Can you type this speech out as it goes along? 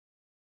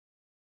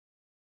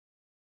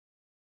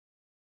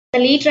the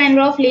lead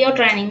trainer of Leo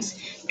Trainings.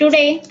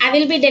 Today, I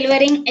will be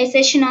delivering a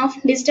session of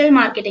digital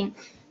marketing.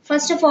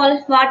 First of all,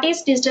 what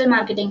is digital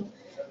marketing?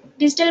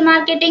 Digital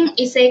marketing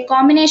is a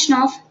combination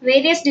of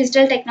various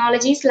digital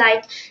technologies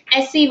like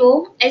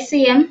SEO,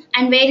 SEM,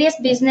 and various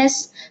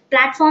business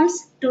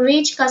platforms to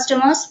reach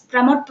customers,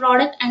 promote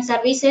product and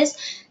services,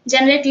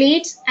 generate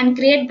leads, and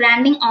create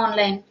branding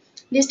online.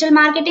 Digital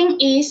marketing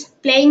is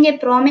playing a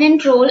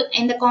prominent role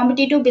in the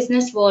competitive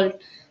business world.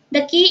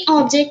 The key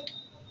object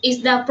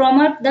is to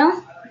promote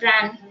the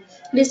brand.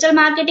 Digital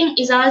marketing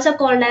is also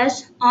called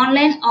as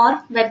online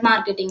or web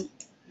marketing.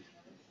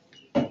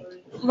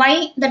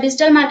 Why the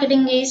digital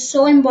marketing is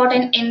so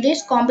important in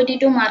this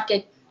competitive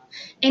market?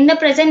 In the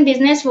present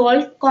business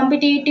world,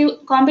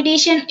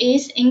 competition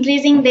is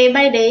increasing day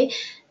by day.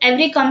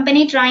 Every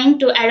company trying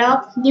to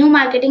adopt new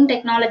marketing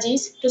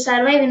technologies to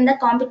survive in the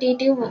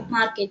competitive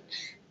market.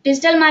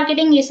 Digital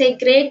marketing is a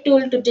great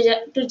tool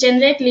to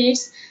generate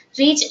leads,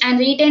 reach and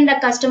retain the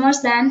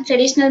customers than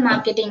traditional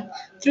marketing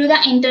through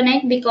the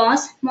internet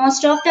because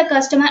most of the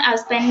customers are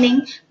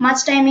spending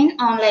much time in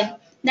online.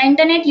 The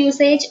internet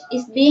usage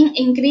is being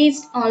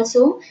increased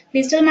also.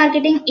 Digital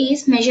marketing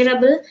is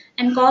measurable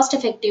and cost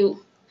effective.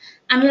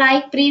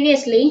 Unlike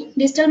previously,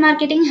 digital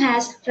marketing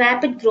has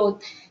rapid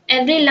growth.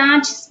 Every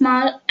large,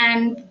 small,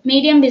 and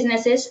medium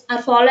businesses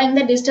are following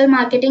the digital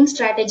marketing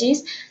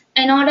strategies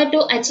in order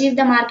to achieve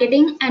the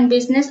marketing and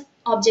business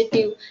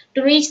objective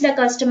to reach the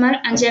customer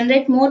and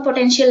generate more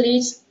potential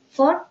leads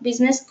for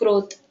business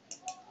growth.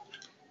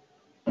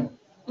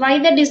 Why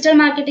the digital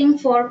marketing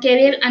for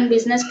career and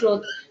business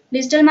growth?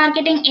 Digital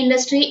marketing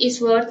industry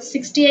is worth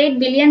 $68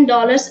 billion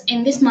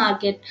in this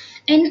market.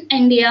 In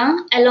India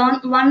alone,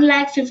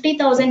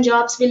 150,000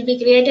 jobs will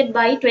be created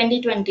by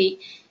 2020.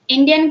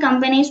 Indian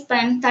companies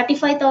spend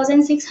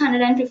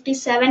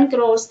 35,657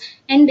 crores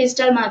in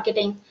digital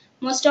marketing.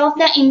 Most of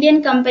the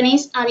Indian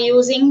companies are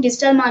using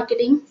digital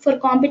marketing for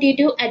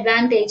competitive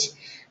advantage.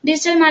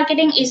 Digital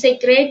marketing is a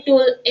great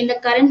tool in the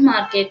current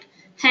market.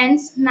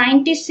 Hence,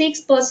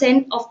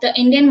 96% of the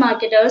Indian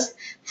marketers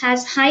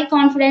has high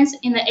confidence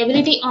in the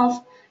ability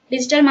of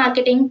digital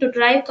marketing to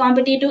drive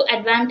competitive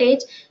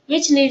advantage,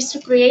 which leads to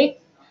create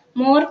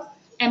more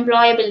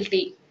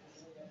employability.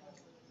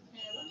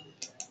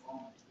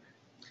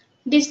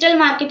 Digital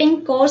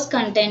marketing course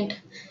content.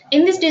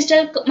 In this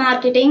digital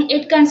marketing,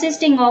 it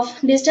consisting of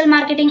digital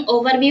marketing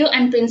overview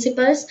and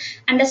principles,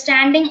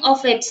 understanding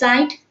of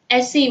website,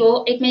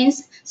 SEO, it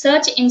means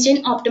search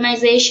engine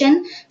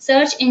optimization,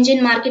 search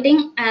engine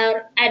marketing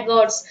or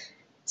AdWords,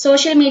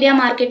 social media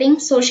marketing,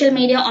 social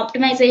media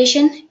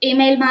optimization,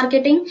 email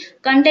marketing,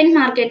 content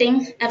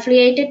marketing,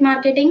 affiliated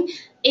marketing,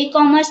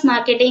 e-commerce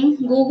marketing,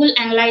 Google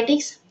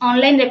Analytics,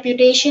 online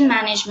reputation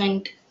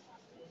management.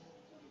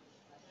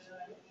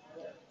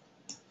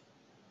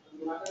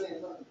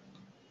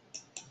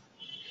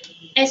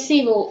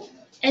 SEO.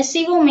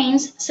 SEO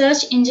means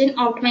search engine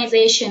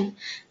optimization.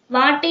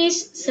 What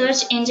is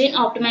search engine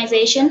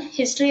optimization?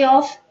 History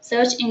of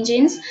search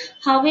engines.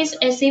 How is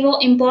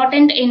SEO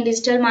important in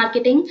digital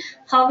marketing?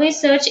 How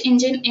is search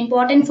engine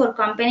important for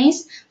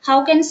companies?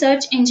 How can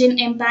search engine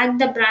impact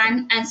the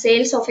brand and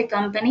sales of a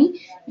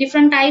company?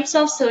 Different types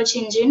of search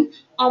engine.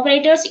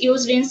 Operators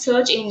used in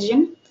search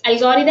engine.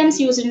 Algorithms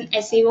used in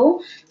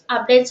SEO.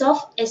 Updates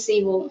of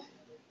SEO.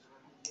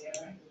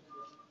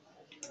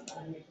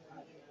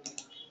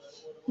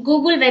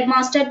 Google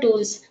Webmaster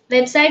Tools,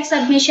 website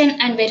submission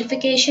and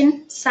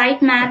verification,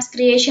 site maps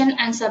creation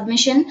and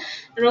submission,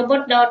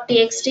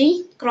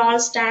 robot.txt, crawl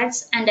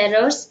stats and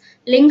errors,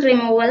 link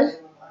removal,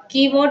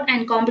 keyword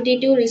and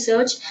competitive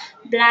research,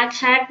 black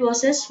hat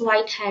versus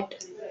white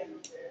hat.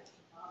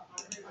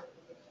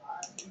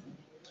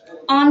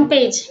 On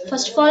page.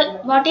 First of all,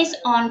 what is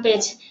on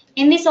page?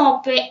 In this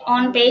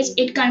on page,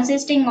 it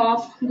consisting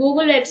of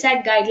Google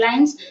website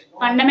guidelines,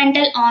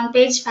 fundamental on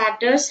page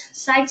factors,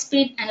 site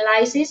speed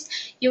analysis,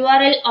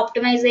 URL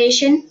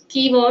optimization,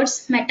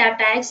 keywords, meta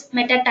tags,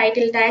 meta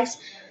title tags,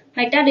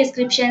 meta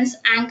descriptions,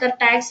 anchor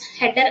tags,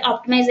 header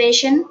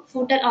optimization,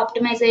 footer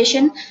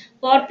optimization,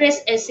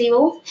 WordPress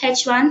SEO,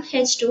 H1,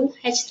 H2,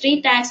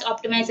 H3 tags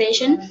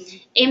optimization,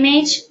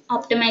 image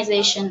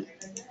optimization.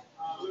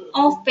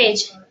 Off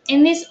page.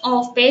 In this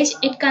off page,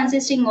 it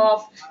consisting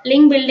of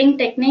link building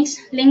techniques,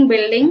 link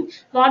building,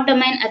 what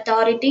domain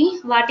authority,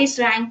 what is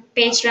rank,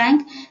 page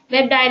rank,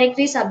 web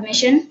directory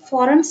submission,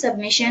 forum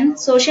submission,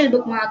 social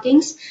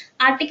bookmarkings,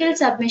 article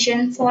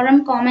submission,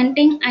 forum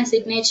commenting and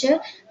signature,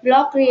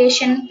 blog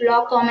creation,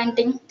 blog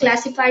commenting,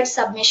 classified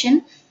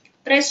submission,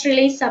 press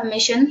release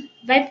submission,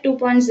 web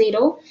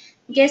 2.0,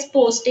 guest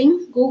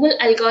posting, Google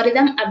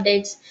algorithm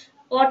updates.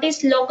 What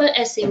is local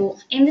SEO?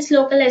 In this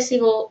local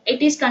SEO,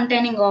 it is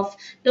containing of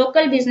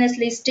local business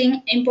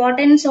listing,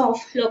 importance of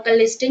local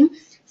listing,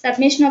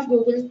 submission of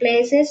Google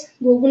Places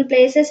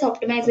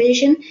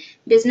optimization,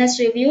 business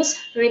reviews,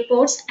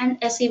 reports, and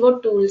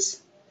SEO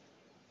tools.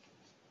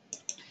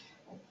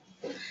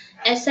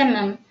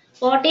 SMM.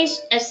 What is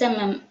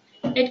SMM?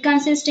 It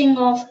consisting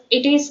of,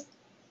 it is,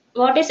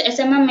 what is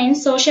SMM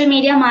means social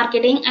media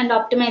marketing and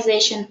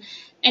optimization.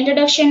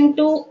 Introduction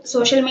to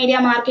social media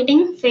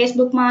marketing,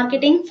 Facebook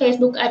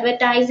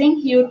advertising,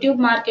 YouTube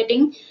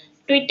marketing,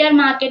 Twitter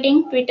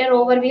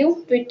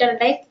overview, Twitter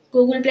deck,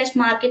 Google Plus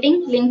marketing,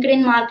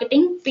 LinkedIn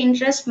marketing,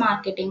 Pinterest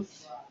marketing.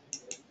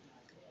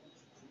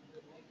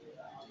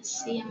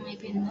 SEM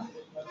అయిపోయిందా?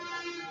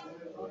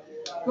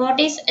 What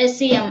is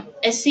SEM?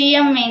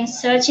 SEM means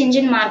search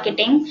engine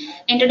marketing.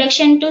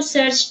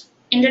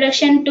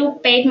 Introduction to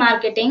paid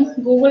marketing,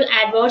 Google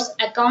AdWords,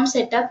 account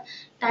setup,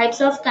 types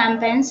of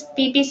campaigns,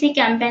 PPC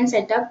campaign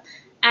setup,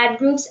 ad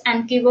groups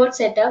and keyword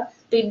setup,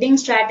 bidding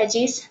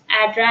strategies,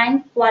 ad rank,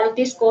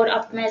 quality score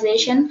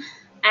optimization,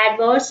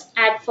 AdWords,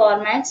 ad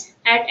formats,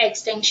 ad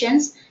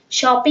extensions,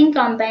 shopping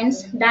campaigns,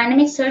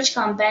 dynamic search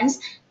campaigns,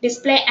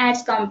 display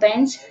ads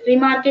campaigns,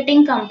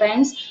 remarketing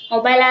campaigns,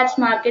 mobile apps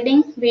marketing,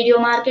 video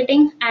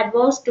marketing,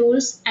 AdWords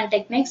tools and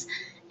techniques,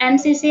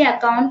 MCC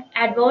account,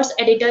 AdWords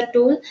editor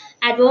tool,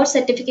 AdWords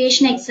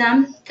certification exam,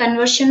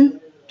 conversion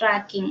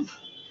tracking.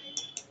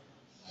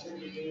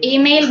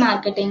 Email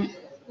marketing.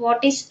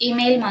 What is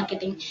email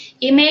marketing?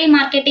 Email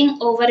marketing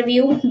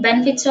overview,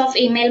 benefits of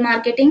email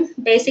marketing,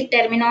 basic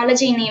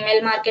terminology in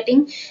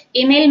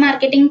email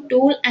marketing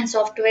tool and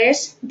softwares,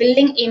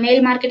 building email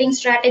marketing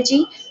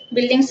strategy,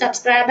 building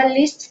subscriber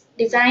lists,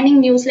 designing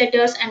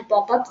newsletters and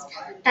pop-ups,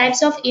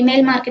 types of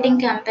email marketing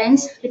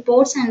campaigns,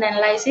 reports and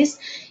analysis,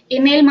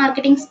 email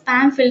marketing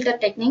spam filter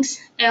techniques,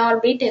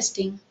 A/B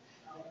testing.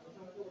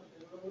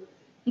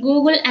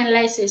 Google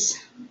Analysis.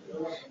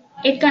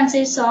 It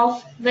consists of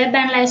web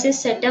analysis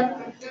setup,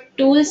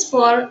 tools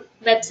for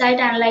website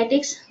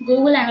analytics,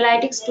 Google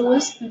Analytics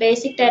tools,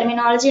 basic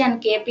terminology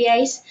and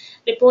KPIs,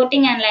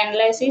 reporting and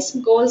analysis,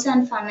 goals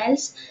and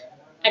funnels,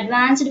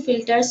 advanced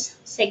filters,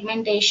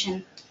 segmentation.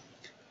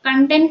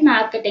 Content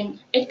marketing.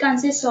 It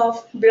consists of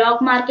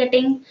blog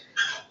marketing,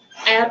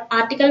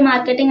 article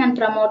marketing and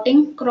promoting,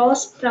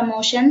 cross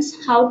promotions,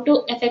 how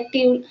to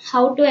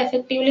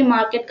effectively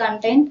market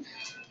content,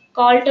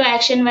 call to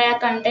action via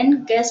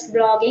content, guest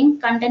blogging,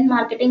 content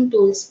marketing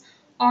tools,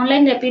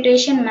 online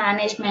reputation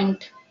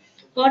management.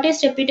 What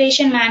is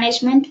reputation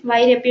management?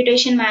 Why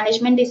reputation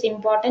management is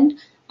important?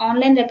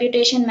 Online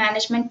reputation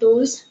management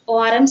tools,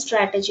 ORM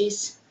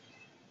strategies.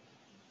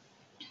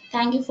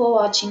 Thank you for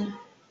watching.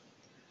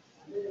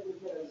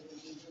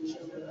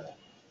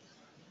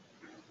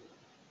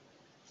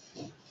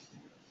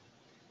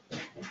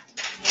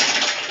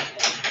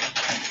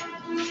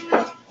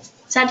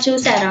 Sir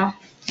చూసారా?